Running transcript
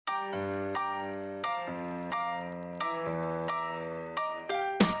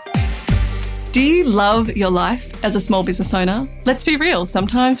Do you love your life as a small business owner? Let's be real,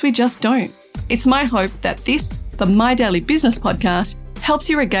 sometimes we just don't. It's my hope that this, the My Daily Business podcast, helps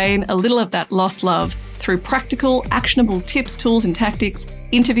you regain a little of that lost love through practical, actionable tips, tools and tactics,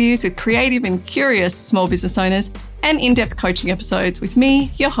 interviews with creative and curious small business owners, and in-depth coaching episodes with me,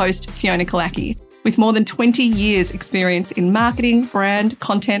 your host, Fiona Kalaki. With more than 20 years experience in marketing, brand,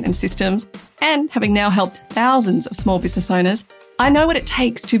 content and systems, and having now helped thousands of small business owners, I know what it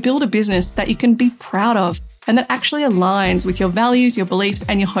takes to build a business that you can be proud of and that actually aligns with your values, your beliefs,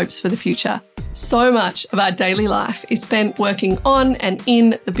 and your hopes for the future. So much of our daily life is spent working on and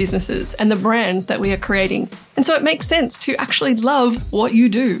in the businesses and the brands that we are creating. And so it makes sense to actually love what you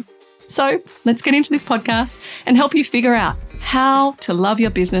do. So let's get into this podcast and help you figure out how to love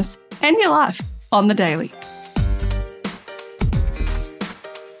your business and your life on the daily.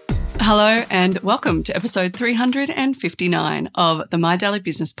 Hello and welcome to episode 359 of the My Daily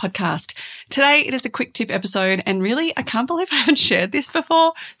Business podcast. Today it is a quick tip episode, and really I can't believe I haven't shared this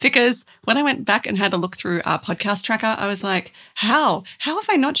before, because when I went back and had a look through our podcast tracker, I was like, how have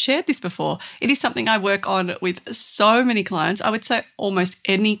I not shared this before? It is something I work on with so many clients. I would say almost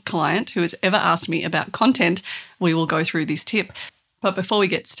any client who has ever asked me about content, we will go through this tip. But before we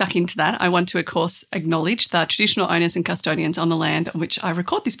get stuck into that, I want to, of course, acknowledge the traditional owners and custodians on the land on which I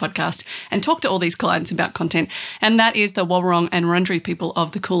record this podcast and talk to all these clients about content. And that is the Wallarong and Wurundjeri people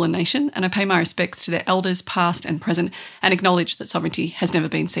of the Kulin Nation. And I pay my respects to their elders, past and present, and acknowledge that sovereignty has never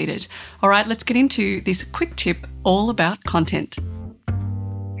been ceded. All right, let's get into this quick tip all about content.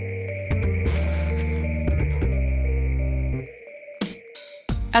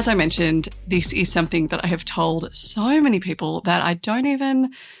 As I mentioned, this is something that I have told so many people that I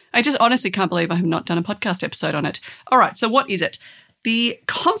just honestly can't believe I have not done a podcast episode on it. All right, so what is it? The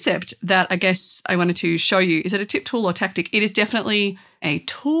concept that I guess I wanted to show you, is it a tip, tool or tactic? It is definitely a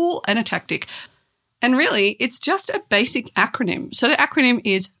tool and a tactic. And really, it's just a basic acronym. So the acronym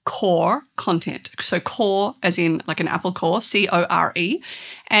is C.O.R.E, content. So core as in like an apple core, C.O.R.E.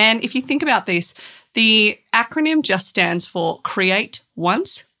 And if you think about this, the acronym just stands for create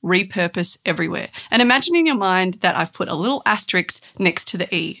once, repurpose everywhere. And imagine in your mind that I've put a little asterisk next to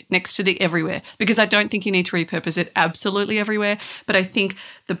the E, next to the everywhere, because I don't think you need to repurpose it absolutely everywhere. But I think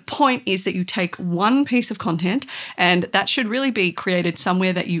the point is that you take one piece of content, and that should really be created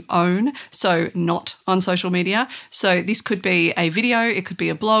somewhere that you own, so not on social media. So this could be a video, it could be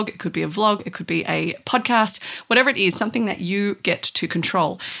a blog, it could be a vlog, it could be a podcast, whatever it is, something that you get to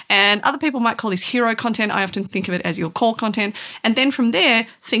control. And other people might call this hero content. I often think of it as your core content. And then from there,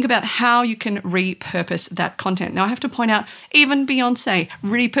 think about how you can repurpose that content. Now, I have to point out, even Beyonce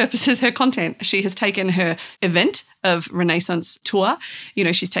repurposes her content. She has taken her event of Renaissance tour. You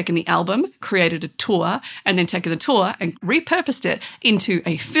know, she's taken the album, created a tour, and then taken the tour and repurposed it into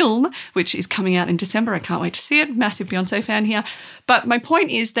a film, which is coming out in December. I can't wait to see it. Massive Beyonce fan here. But my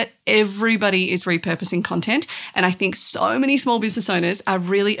point is that everybody is repurposing content. And I think so many small business owners are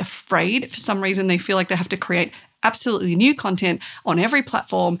really afraid. For some reason, they feel like they have to create absolutely new content on every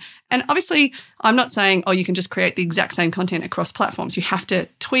platform. And obviously, I'm not saying, you can just create the exact same content across platforms. You have to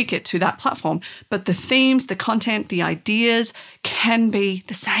tweak it to that platform. But the themes, the content, the ideas can be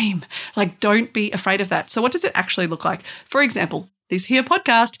the same. Like, don't be afraid of that. So what does it actually look like? For example, this here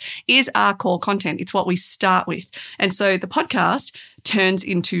podcast is our core content. It's what we start with. And so the podcast turns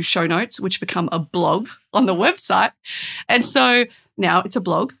into show notes, which become a blog on the website. And so now it's a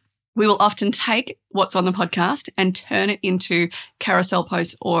blog. We will often take what's on the podcast and turn it into carousel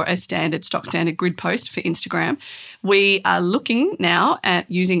posts or a stock standard grid post for Instagram. We are looking now at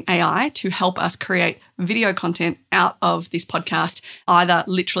using AI to help us create video content out of this podcast, either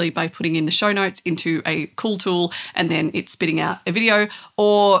literally by putting in the show notes into a cool tool and then it's spitting out a video,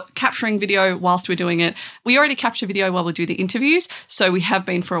 or capturing video whilst we're doing it. We already capture video while we do the interviews. So we have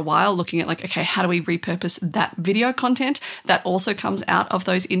been for a while looking at like, okay, how do we repurpose that video content that also comes out of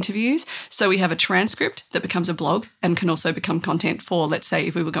those interviews? So we have a transcript that becomes a blog and can also become content for, let's say,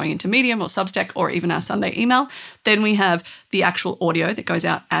 if we were going into Medium or Substack or even our Sunday email. Then we have the actual audio that goes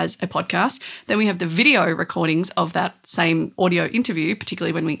out as a podcast. Then we have the video recordings of that same audio interview,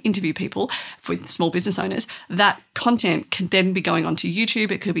 particularly when we interview people with small business owners. That content can then be going onto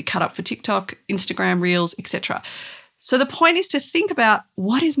YouTube. It could be cut up for TikTok, Instagram, Reels, etc. So the point is to think about,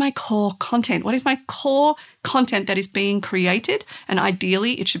 what is my core content? What is my core content that is being created? And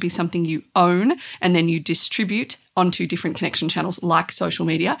ideally, it should be something you own and then you distribute onto different connection channels like social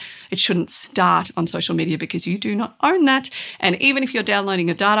media. It shouldn't start on social media because you do not own that. And even if you're downloading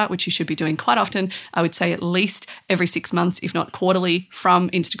your data, which you should be doing quite often, I would say at least every 6 months, if not quarterly, from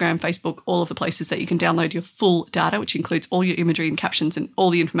Instagram, Facebook, all of the places that you can download your full data, which includes all your imagery and captions and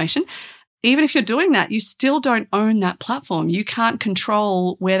all the information. even if you're doing that, you still don't own that platform. You can't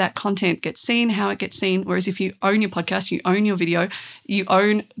control where that content gets seen, how it gets seen. Whereas if you own your podcast, you own your video, you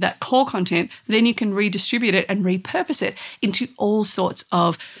own that core content, then you can redistribute it and repurpose it into all sorts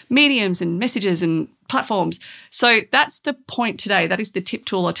of mediums and messages and platforms. So that's the point today. That is the tip,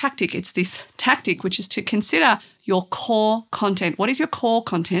 tool, or tactic. It's this tactic, which is to consider your core content. What is your core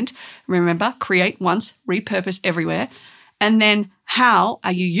content? Remember, create once, repurpose everywhere. And then how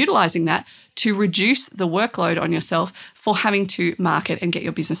are you utilizing that to reduce the workload on yourself for having to market and get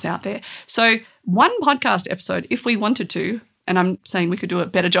your business out there? So one podcast episode, if we wanted to, and I'm saying we could do a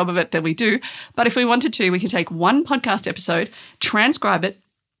better job of it than we do, but if we wanted to, we can take one podcast episode, transcribe it,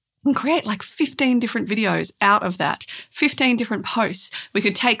 and create like 15 different videos out of that, 15 different posts. We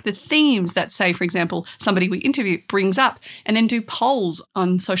could take the themes that, say, for example, somebody we interview brings up and then do polls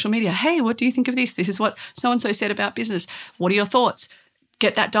on social media. Hey, what do you think of this? This is what so-and-so said about business. What are your thoughts?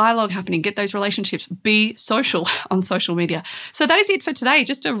 Get that dialogue happening, get those relationships, be social on social media. So that is it for today.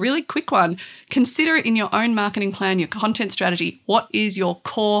 Just a really quick one. Consider it in your own marketing plan, your content strategy. What is your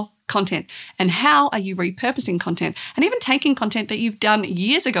core content and how are you repurposing content, and even taking content that you've done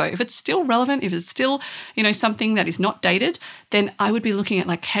years ago? If it's still relevant, if it's still, something that is not dated, then I would be looking at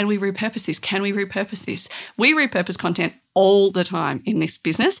like, can we repurpose this? Can we repurpose this? We repurpose content all the time in this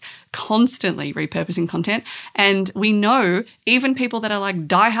business, constantly repurposing content. And we know even people that are like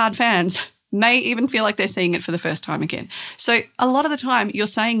diehard fans may even feel like they're seeing it for the first time again. So a lot of the time you're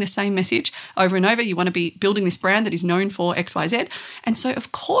saying the same message over and over. You want to be building this brand that is known for XYZ. And so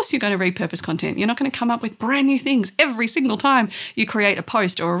of course you're going to repurpose content. You're not going to come up with brand new things every single time you create a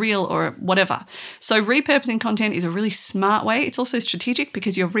post or a reel or whatever. So repurposing content is a really smart way. It's also strategic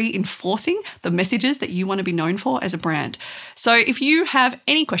because you're reinforcing the messages that you want to be known for as a brand. So if you have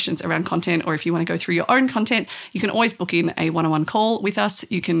any questions around content, or if you want to go through your own content, you can always book in a one-on-one call with us.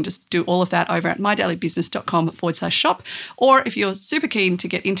 You can just do all of that over at mydailybusiness.com/shop. Or if you're super keen to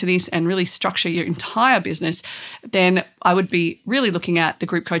get into this and really structure your entire business, then I would be really looking at the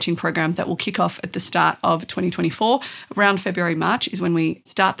group coaching program that will kick off at the start of 2024. Around February, March is when we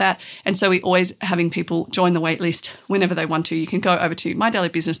start that. And so we're always having people join the waitlist whenever they want to. You can go over to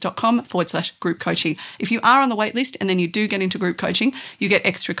mydailybusiness.com/group coaching. If you are on the waitlist and then you do get into group coaching, you get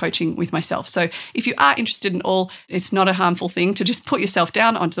extra coaching with myself. So if you are interested in all, it's not a harmful thing to just put yourself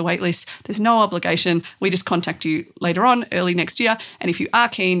down onto the waitlist. There's no obligation. We just contact you later on, early next year. And if you are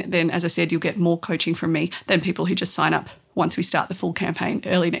keen, then as I said, you'll get more coaching from me than people who just sign up once we start the full campaign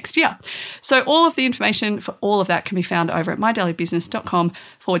early next year. So all of the information for all of that can be found over at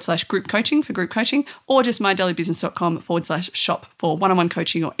mydailybusiness.com/group coaching for group coaching, or just mydailybusiness.com/shop for one-on-one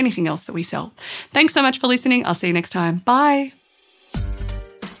coaching or anything else that we sell. Thanks so much for listening. I'll see you next time. Bye.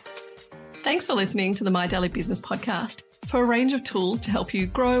 Thanks for listening to the My Daily Business podcast. For a range of tools to help you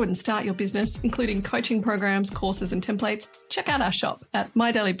grow and start your business, including coaching programs, courses, and templates, check out our shop at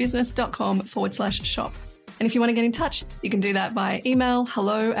mydailybusiness.com/shop. And if you want to get in touch, you can do that via email,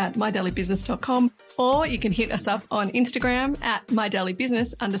 hello@mydailybusiness.com, or you can hit us up on Instagram at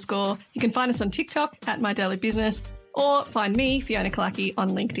 @mydailybusiness_. You can find us on TikTok at mydailybusiness, or find me, Fiona Kalaki,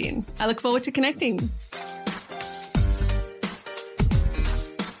 on LinkedIn. I look forward to connecting.